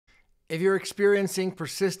if you're experiencing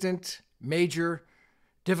persistent, major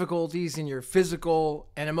difficulties in your physical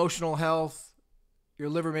and emotional health, your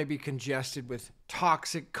liver may be congested with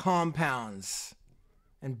toxic compounds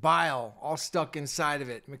and bile all stuck inside of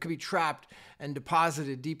it. It could be trapped and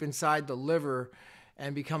deposited deep inside the liver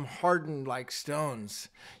and become hardened like stones.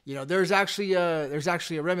 You know, there's actually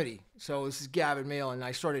a remedy. So this is Gavin Mehl, and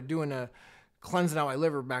I started doing a cleansing out my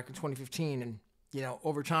liver back in 2015, and you know,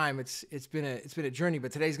 over time it's been a journey.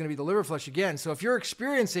 But today's going to be the liver flush again. So if you're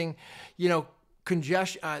experiencing, you know,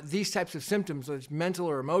 congestion, these types of symptoms, whether it's mental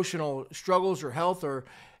or emotional struggles or health, or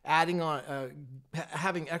adding on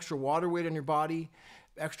having extra water weight on your body,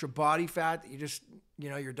 extra body fat that you just, you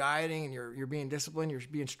know, you're dieting and you're being disciplined, you're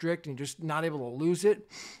being strict, and you're just not able to lose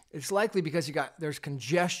it, it's likely because there's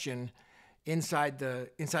congestion inside the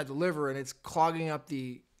liver, and it's clogging up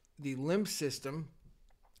the lymph system.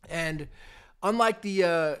 And unlike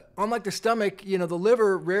the stomach, you know, the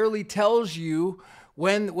liver rarely tells you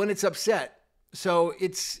when it's upset. So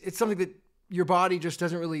it's something that your body just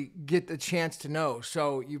doesn't really get the chance to know.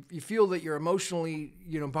 So you feel that you're emotionally,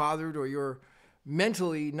 you know, bothered, or you're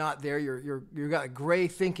mentally not there. You've got gray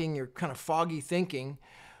thinking. You're kind of foggy thinking.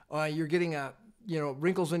 You're getting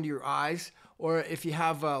wrinkles under your eyes, or if you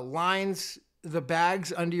have lines, the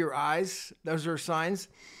bags under your eyes, those are signs,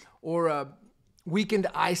 or weakened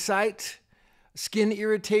eyesight, skin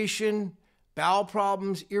irritation, bowel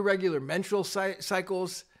problems, irregular menstrual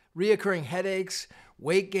cycles, reoccurring headaches,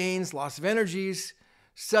 weight gains, loss of energies,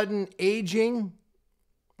 sudden aging.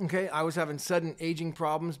 Okay, I was having sudden aging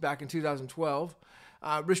problems back in 2012.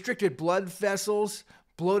 Restricted blood vessels,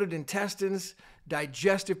 bloated intestines,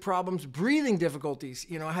 digestive problems, breathing difficulties.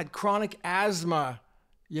 You know, I had chronic asthma,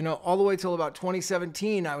 you know, all the way till about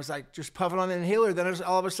 2017. I was like just puffing on the inhaler. Then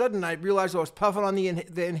all of a sudden I realized I was puffing on the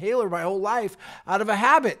inhaler my whole life out of a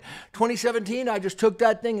habit. 2017, I just took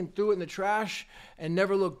that thing and threw it in the trash and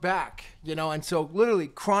never looked back, you know. And so literally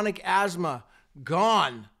chronic asthma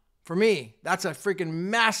gone for me. That's a freaking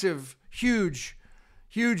massive, huge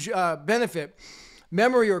benefit.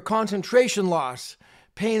 Memory or concentration loss,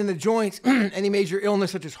 pain in the joints, any major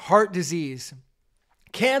illness such as heart disease,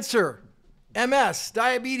 cancer, MS,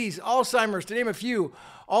 diabetes, Alzheimer's, to name a few.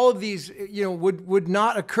 All of these, you know, would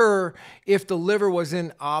not occur if the liver was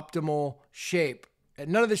in optimal shape. And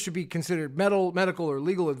none of this should be considered medical or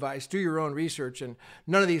legal advice. Do your own research, and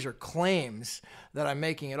none of these are claims that I'm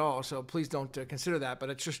making at all. So please don't consider that. But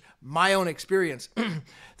it's just my own experience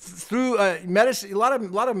through medicine. A lot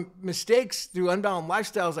of mistakes through unbalanced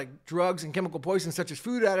lifestyles, like drugs and chemical poisons, such as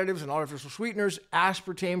food additives and artificial sweeteners.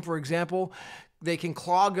 Aspartame, for example, they can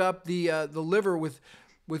clog up the liver with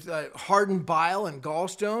hardened bile and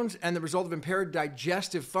gallstones, and the result of impaired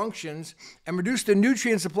digestive functions, and reduce the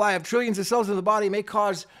nutrient supply of trillions of cells in the body, may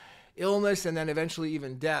cause illness and then eventually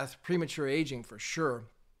even death, premature aging for sure.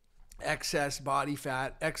 Excess body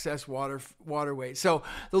fat, excess water weight. So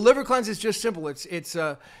the liver cleanse is just simple.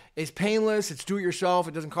 It's painless. It's do it yourself.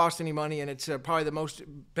 It doesn't cost any money, and it's probably the most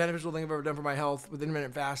beneficial thing I've ever done for my health with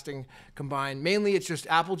intermittent fasting combined. Mainly, it's just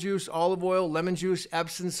apple juice, olive oil, lemon juice,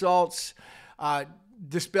 Epsom salts. It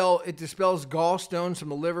dispels gallstones from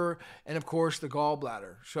the liver, and of course the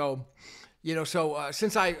gallbladder. So, you know,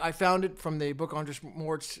 since I found it from the book Andreas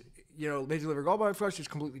Moritz, you know, Major Liver Gallbladder Flush, it's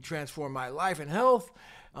completely transformed my life and health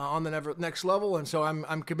on the next level. And so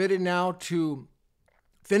I'm committed now to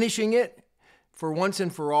finishing it for once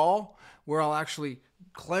and for all, where I'll actually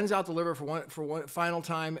cleanse out the liver for one final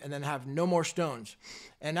time, and then have no more stones.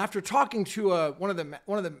 And after talking to one of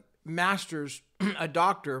the masters, a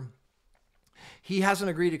doctor. He hasn't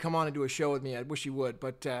agreed to come on and do a show with me. I wish he would,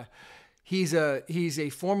 but he's a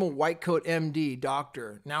formal white coat MD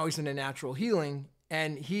doctor. Now he's into natural healing,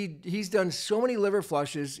 and he's done so many liver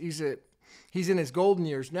flushes. He's in his golden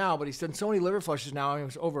years now, but he's done so many liver flushes now. He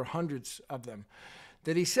was over hundreds of them.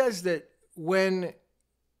 That he says that when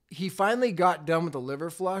he finally got done with the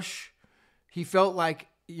liver flush, he felt like,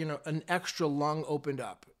 you know, an extra lung opened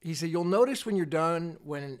up. He said, you'll notice when you're done,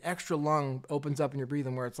 when an extra lung opens up in your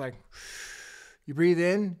breathing, where it's like, you breathe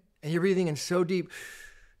in, and you're breathing in so deep.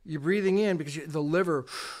 You're breathing in because the liver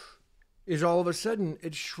is all of a sudden,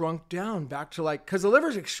 it's shrunk down back to like, because the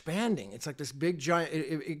liver's expanding. It's like this big giant,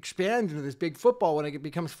 it expands into this big football when it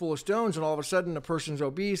becomes full of stones, and all of a sudden a person's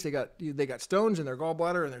obese. They got stones in their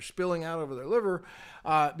gallbladder, and they're spilling out over their liver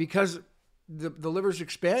because the liver's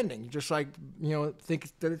expanding. Just like, you know,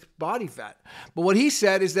 think that it's body fat. But what he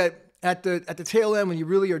said is that at the tail end, when you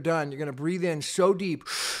really are done, you're going to breathe in so deep,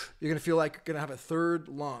 you're going to feel like you're going to have a third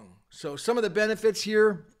lung. So some of the benefits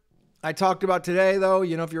here I talked about today, though,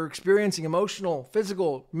 you know, if you're experiencing emotional,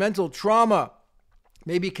 physical, mental trauma,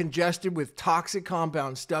 may be congested with toxic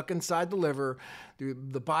compounds stuck inside the liver, through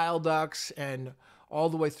the bile ducts, and all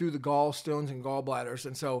the way through the gallstones and gallbladders.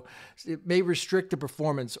 And so it may restrict the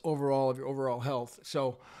performance overall of your overall health.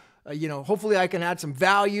 So, hopefully I can add some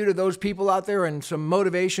value to those people out there and some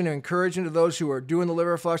motivation and encouragement to those who are doing the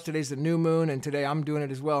liver flush. Today's the new moon, and today I'm doing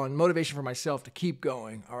it as well, and motivation for myself to keep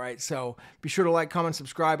going. All right. So be sure to like, comment,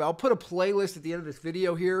 subscribe. I'll put a playlist at the end of this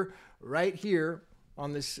video here, right here,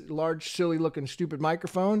 on this large, silly looking, stupid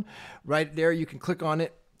microphone right there. You can click on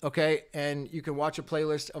it. Okay. And you can watch a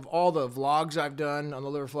playlist of all the vlogs I've done on the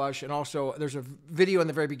liver flush. And also there's a video in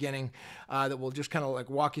the very beginning that will just kind of like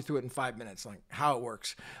walk you through it in 5 minutes, like how it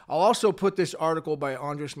works. I'll also put this article by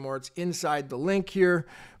Andreas Moritz inside the link here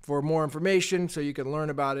for more information, so you can learn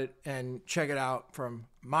about it and check it out from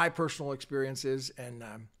my personal experiences and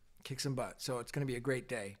kick some butt. So it's going to be a great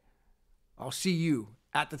day. I'll see you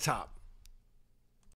at the top.